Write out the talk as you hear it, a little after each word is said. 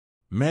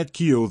Matt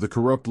Keogh, the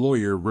corrupt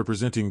lawyer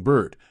representing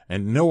Bert,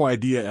 and No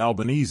Idea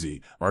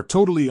Albanese are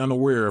totally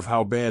unaware of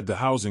how bad the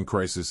housing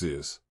crisis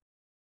is.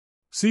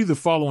 See the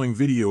following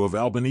video of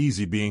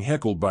Albanese being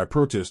heckled by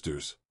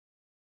protesters.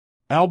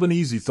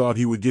 Albanese thought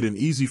he would get an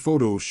easy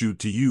photo shoot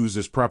to use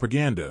as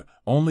propaganda,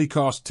 only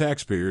cost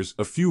taxpayers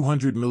a few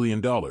 $100 million.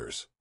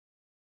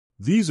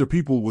 These are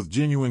people with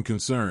genuine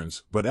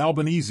concerns, but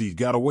Albanese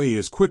got away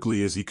as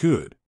quickly as he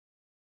could.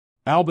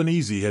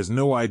 Albanese has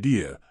no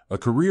idea, a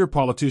career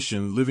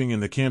politician living in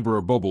the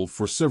Canberra bubble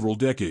for several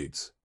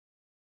decades.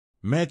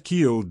 Matt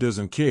Keogh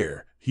doesn't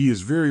care, he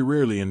is very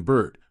rarely in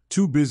Bert,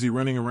 too busy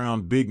running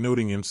around big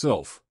noting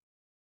himself.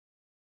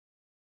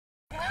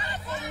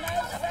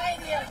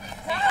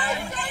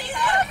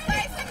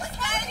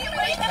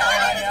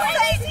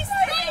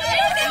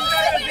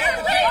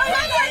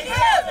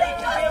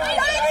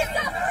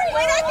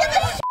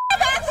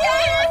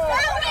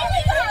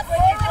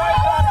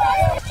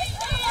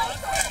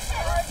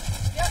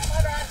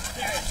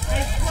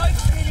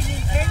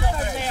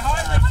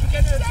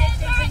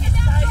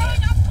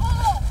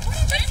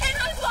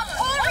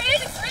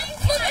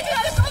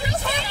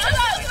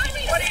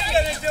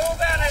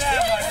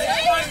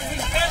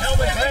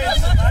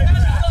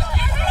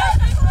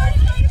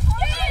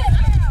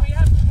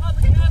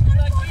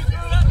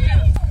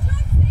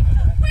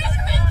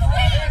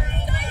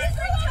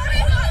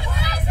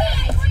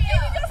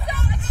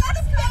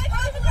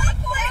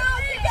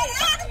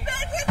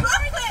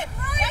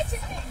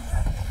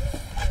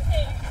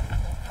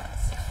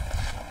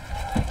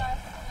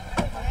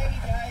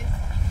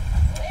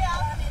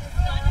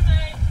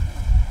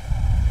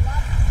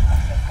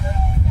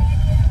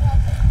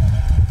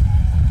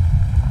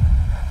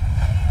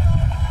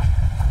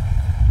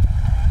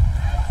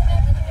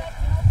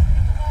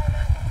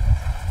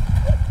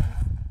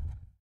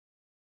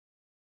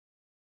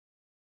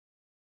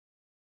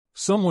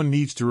 Someone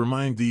needs to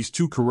remind these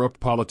two corrupt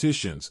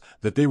politicians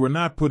that they were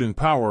not put in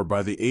power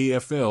by the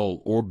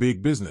AFL or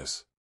big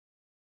business.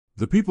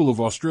 The people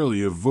of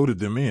Australia voted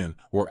them in,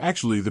 or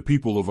actually the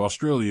people of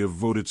Australia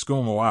voted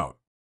ScoMo out.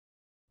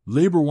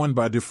 Labor won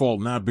by default,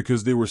 not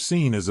because they were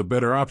seen as a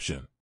better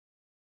option.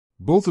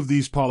 Both of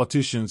these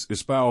politicians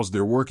espouse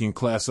their working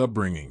class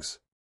upbringings.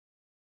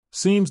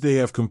 Seems they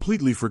have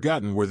completely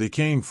forgotten where they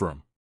came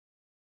from.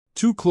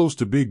 Too close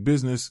to big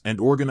business and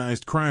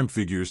organized crime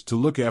figures to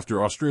look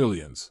after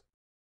Australians.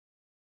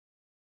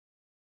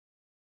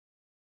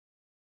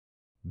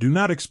 Do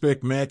not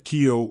expect Matt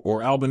Keogh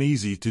or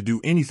Albanese to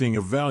do anything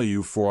of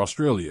value for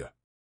Australia.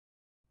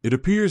 It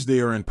appears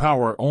they are in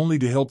power only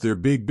to help their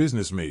big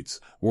business mates,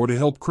 or to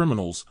help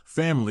criminals,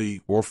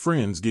 family, or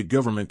friends get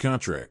government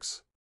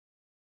contracts.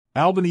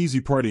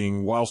 Albanese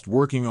partying whilst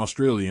working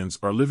Australians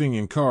are living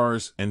in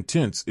cars and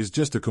tents is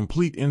just a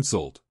complete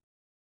insult.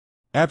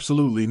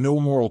 Absolutely no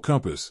moral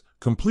compass,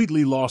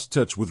 completely lost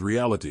touch with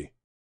reality.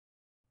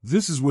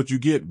 This is what you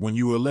get when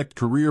you elect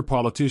career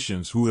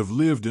politicians who have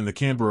lived in the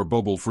Canberra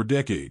bubble for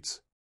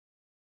decades.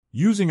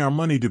 Using our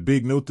money to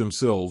big note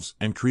themselves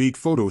and create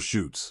photo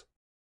shoots.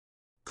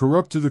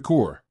 Corrupt to the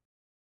core.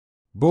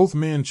 Both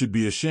men should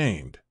be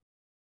ashamed.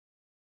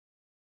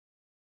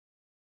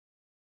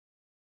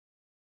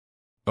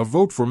 A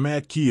vote for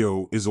Matt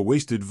Keogh is a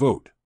wasted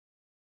vote.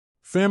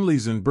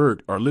 Families in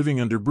Bert are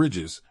living under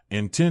bridges,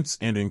 in tents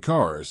and in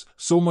cars,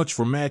 so much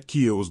for Matt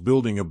Keogh's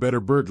building a better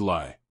Bert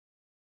lie.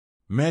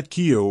 Matt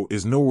Keogh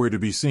is nowhere to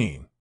be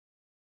seen.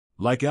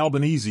 Like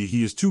Albanese,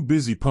 he is too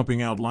busy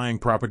pumping out lying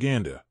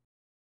propaganda.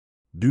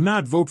 Do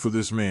not vote for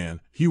this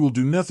man, he will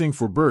do nothing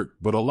for Bert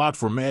but a lot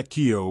for Matt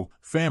Keogh,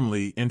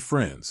 family and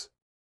friends.